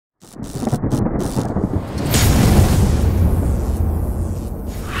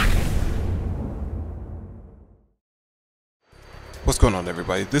going on,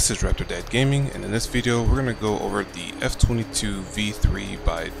 everybody? This is Raptor Gaming, and in this video we're going to go over the F-22 V3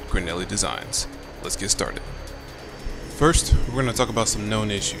 by Grinnelli Designs. Let's get started. First, we're going to talk about some known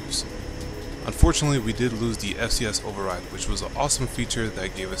issues. Unfortunately, we did lose the FCS override, which was an awesome feature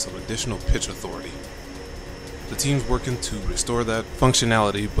that gave us some additional pitch authority. The team's working to restore that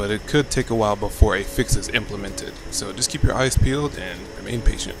functionality, but it could take a while before a fix is implemented, so just keep your eyes peeled and remain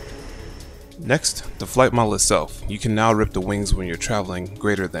patient. Next, the flight model itself. You can now rip the wings when you're traveling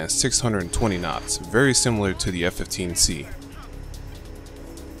greater than 620 knots, very similar to the F-15C.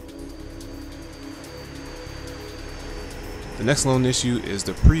 The next known issue is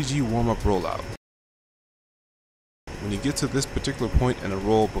the pre-G warm-up rollout. When you get to this particular point in a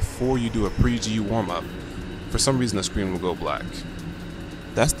roll before you do a pre-G warm-up, for some reason the screen will go black.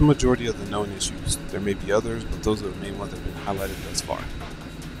 That's the majority of the known issues. There may be others, but those are the main ones that have been highlighted thus far.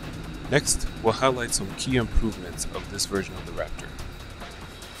 Next, we'll highlight some key improvements of this version of the Raptor.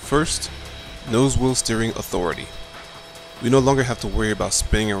 First, nose wheel steering authority. We no longer have to worry about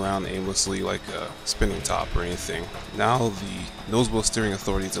spinning around aimlessly like a spinning top or anything. Now the nose wheel steering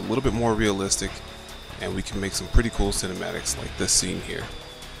authority is a little bit more realistic, and we can make some pretty cool cinematics like this scene here.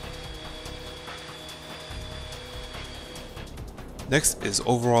 Next is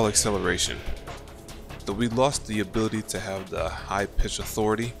overall acceleration. Though we lost the ability to have the high pitch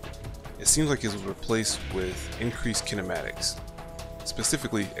authority, it seems like it was replaced with increased kinematics,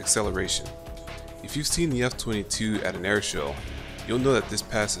 specifically acceleration. If you've seen the F-22 at an air show, you'll know that this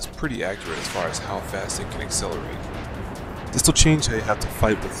pass is pretty accurate as far as how fast it can accelerate. This will change how you have to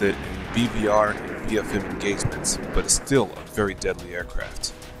fight with it in BVR and BFM engagements, but it's still a very deadly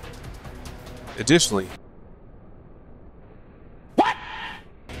aircraft. Additionally,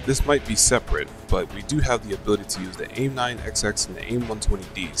 this might be separate, but we do have the ability to use the AIM-9XX and the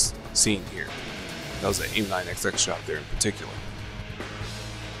AIM-120Ds, seen here. That was the AIM-9XX shot there in particular.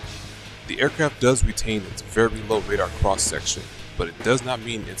 The aircraft does retain its very low radar cross-section, but it does not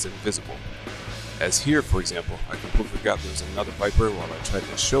mean it's invisible. As here, for example, I completely forgot there was another Viper while I tried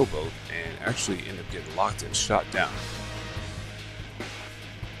to showboat and actually ended up getting locked and shot down.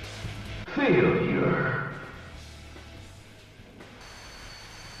 Failure.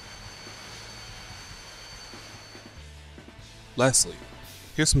 Lastly,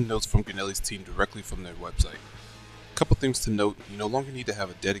 here's some notes from Grinnelli's team directly from their website. A couple things to note: you no longer need to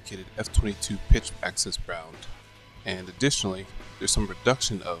have a dedicated F-22 pitch access round, and additionally, there's some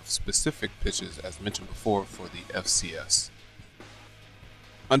reduction of specific pitches as mentioned before for the FCS.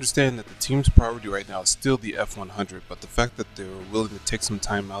 Understand that the team's priority right now is still the F-100, but the fact that they're willing to take some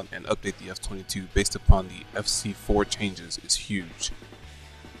time out and update the F-22 based upon the FC4 changes is huge.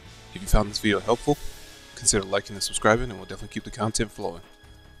 If you found this video helpful, consider liking and subscribing, and we'll definitely keep the content flowing.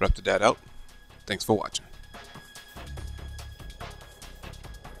 Raptor out. Thanks for watching.